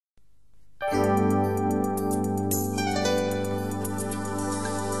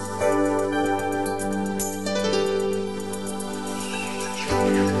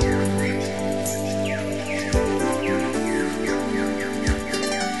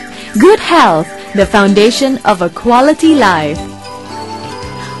Good health, the foundation of a quality life.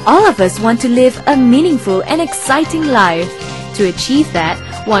 All of us want to live a meaningful and exciting life. To achieve that,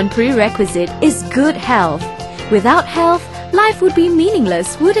 one prerequisite is good health. Without health, life would be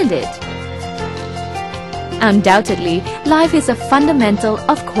meaningless, wouldn't it? Undoubtedly, life is a fundamental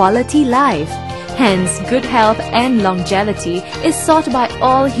of quality life. Hence, good health and longevity is sought by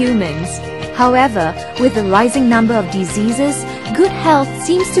all humans. However, with the rising number of diseases, good health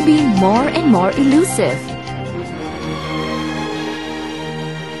seems to be more and more elusive.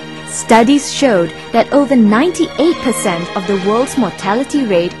 Studies showed that over 98% of the world's mortality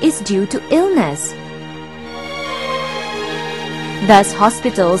rate is due to illness. Thus,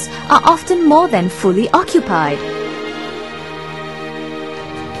 hospitals are often more than fully occupied.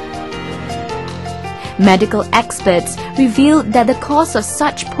 Medical experts reveal that the cause of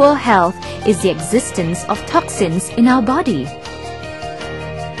such poor health is the existence of toxins in our body.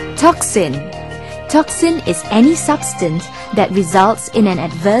 Toxin. Toxin is any substance that results in an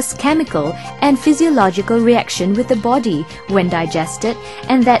adverse chemical and physiological reaction with the body when digested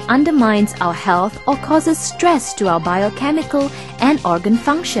and that undermines our health or causes stress to our biochemical and organ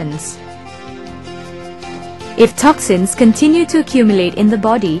functions. If toxins continue to accumulate in the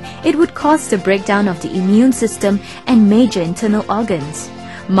body, it would cause the breakdown of the immune system and major internal organs.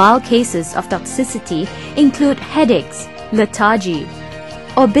 Mild cases of toxicity include headaches, lethargy,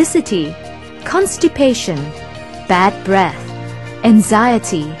 obesity, constipation, bad breath,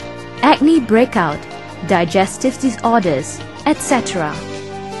 anxiety, acne breakout, digestive disorders, etc.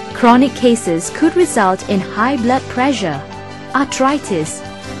 Chronic cases could result in high blood pressure, arthritis,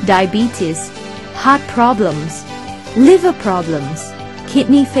 diabetes, heart problems, liver problems,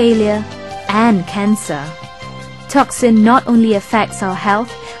 kidney failure, and cancer. Toxin not only affects our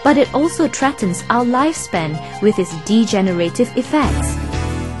health, but it also threatens our lifespan with its degenerative effects.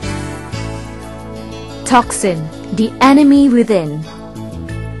 Toxin, the enemy within.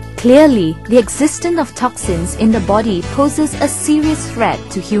 Clearly, the existence of toxins in the body poses a serious threat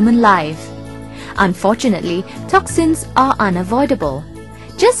to human life. Unfortunately, toxins are unavoidable.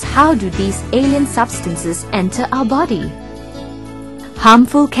 Just how do these alien substances enter our body?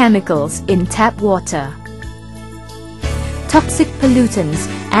 Harmful chemicals in tap water. Toxic pollutants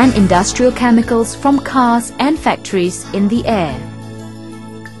and industrial chemicals from cars and factories in the air.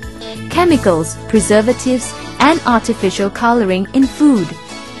 Chemicals, preservatives, and artificial coloring in food.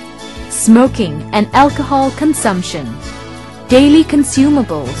 Smoking and alcohol consumption. Daily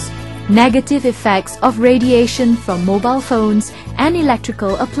consumables. Negative effects of radiation from mobile phones and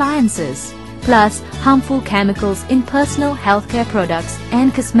electrical appliances, plus harmful chemicals in personal healthcare products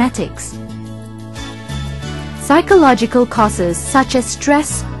and cosmetics. Psychological causes such as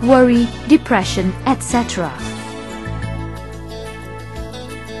stress, worry, depression, etc.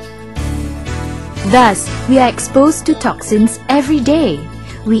 Thus, we are exposed to toxins every day.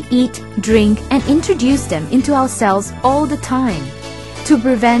 We eat, drink, and introduce them into ourselves all the time. To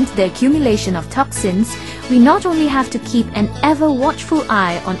prevent the accumulation of toxins, we not only have to keep an ever-watchful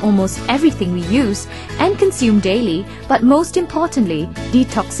eye on almost everything we use and consume daily, but most importantly,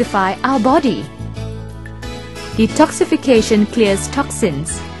 detoxify our body. Detoxification clears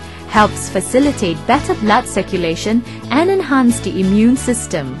toxins, helps facilitate better blood circulation and enhance the immune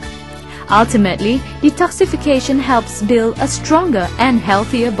system. Ultimately, detoxification helps build a stronger and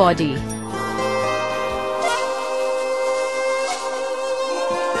healthier body.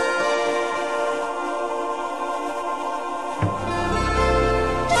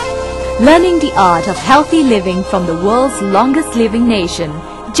 Learning the art of healthy living from the world's longest living nation,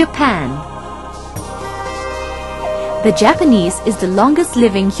 Japan. The Japanese is the longest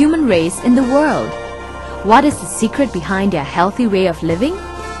living human race in the world. What is the secret behind their healthy way of living?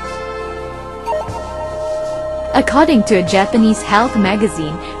 According to a Japanese health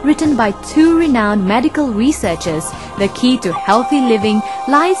magazine written by two renowned medical researchers, the key to healthy living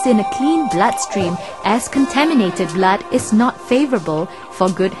lies in a clean bloodstream, as contaminated blood is not favorable for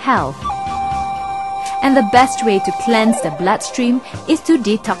good health. And the best way to cleanse the bloodstream is to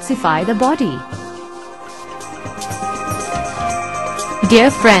detoxify the body. Dear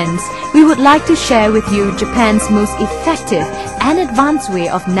friends, we would like to share with you Japan's most effective and advanced way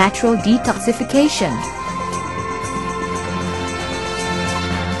of natural detoxification.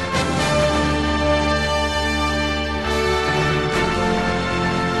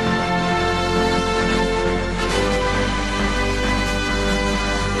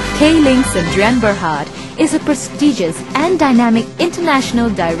 K-Link Sundrian Berhad is a prestigious and dynamic international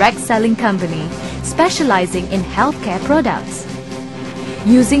direct selling company specializing in healthcare products.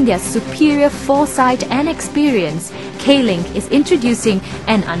 Using their superior foresight and experience, K-Link is introducing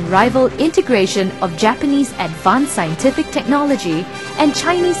an unrivaled integration of Japanese advanced scientific technology and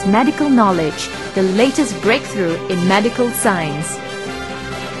Chinese medical knowledge, the latest breakthrough in medical science.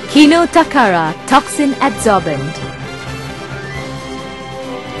 Kinotakara Toxin Adsorbent.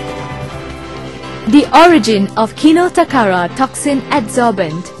 The origin of Kinotakara Toxin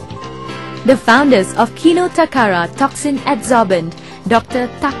Adsorbent. The founders of Kinotakara Toxin Adsorbent, Dr.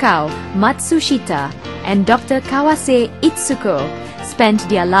 Takao Matsushita and Dr. Kawase Itsuko, spent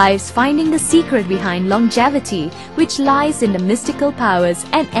their lives finding the secret behind longevity, which lies in the mystical powers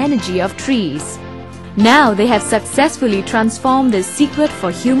and energy of trees. Now they have successfully transformed this secret for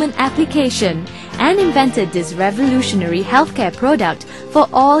human application and invented this revolutionary healthcare product for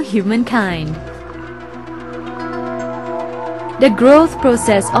all humankind. The growth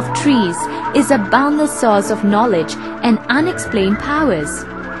process of trees is a boundless source of knowledge and unexplained powers.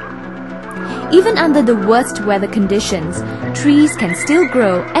 Even under the worst weather conditions, trees can still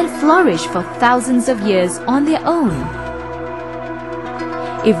grow and flourish for thousands of years on their own.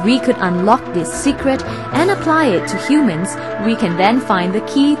 If we could unlock this secret and apply it to humans, we can then find the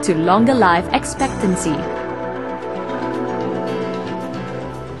key to longer life expectancy.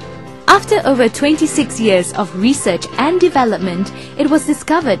 After over 26 years of research and development, it was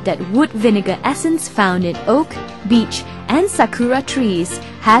discovered that wood vinegar essence found in oak, beech, and sakura trees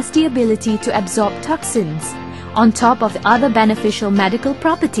has the ability to absorb toxins, on top of the other beneficial medical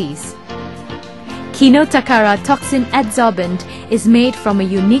properties. Kinotakara Toxin Adsorbent is made from a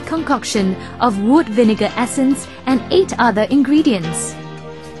unique concoction of wood vinegar essence and 8 other ingredients.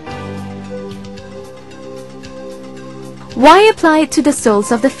 Why apply it to the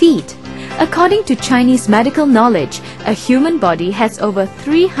soles of the feet? According to Chinese medical knowledge, a human body has over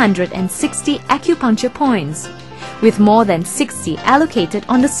 360 acupuncture points, with more than 60 allocated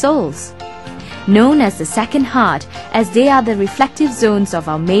on the soles. Known as the second heart, as they are the reflective zones of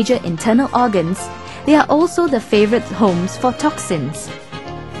our major internal organs, they are also the favorite homes for toxins.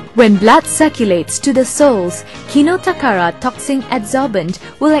 When blood circulates to the soles, Kinotakara Toxin Adsorbent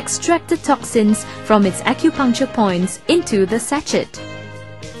will extract the toxins from its acupuncture points into the sachet.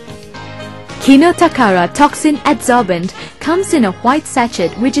 Kinotakara Toxin Adsorbent comes in a white sachet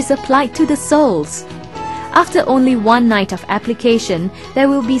which is applied to the soles. After only one night of application, there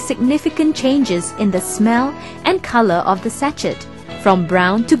will be significant changes in the smell and color of the sachet, from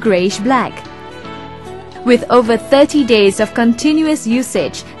brown to grayish-black. With over 30 days of continuous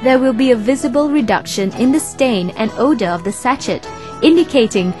usage, there will be a visible reduction in the stain and odor of the sachet,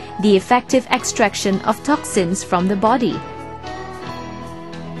 indicating the effective extraction of toxins from the body.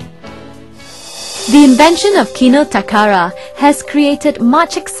 The invention of Kinotakara has created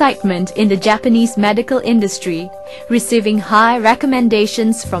much excitement in the Japanese medical industry, receiving high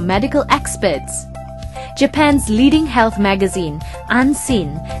recommendations from medical experts. Japan's leading health magazine,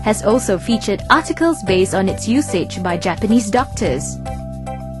 Unseen, has also featured articles based on its usage by Japanese doctors.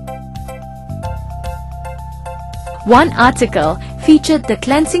 One article featured the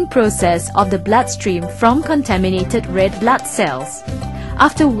cleansing process of the bloodstream from contaminated red blood cells.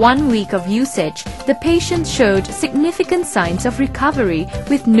 After 1 week of usage, the patient showed significant signs of recovery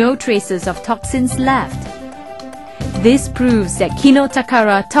with no traces of toxins left. This proves that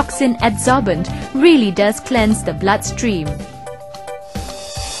Kinotakara Toxin Adsorbent really does cleanse the bloodstream.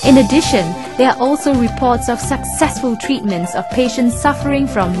 In addition, there are also reports of successful treatments of patients suffering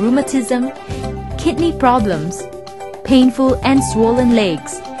from rheumatism, kidney problems, painful and swollen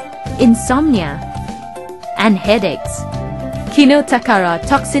legs, insomnia, and headaches. Kinotakara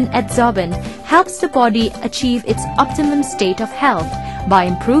Toxin Adsorbent helps the body achieve its optimum state of health by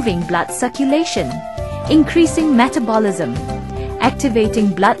improving blood circulation, increasing metabolism,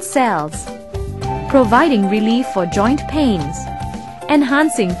 activating blood cells, providing relief for joint pains,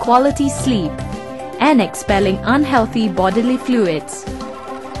 enhancing quality sleep, and expelling unhealthy bodily fluids.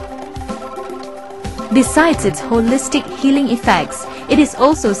 Besides its holistic healing effects, it is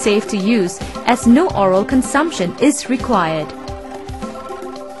also safe to use as no oral consumption is required.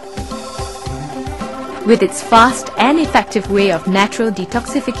 With its fast and effective way of natural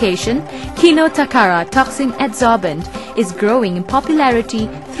detoxification, Kinotakara Toxin Adsorbent is growing in popularity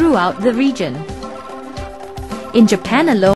throughout the region. In Japan alone,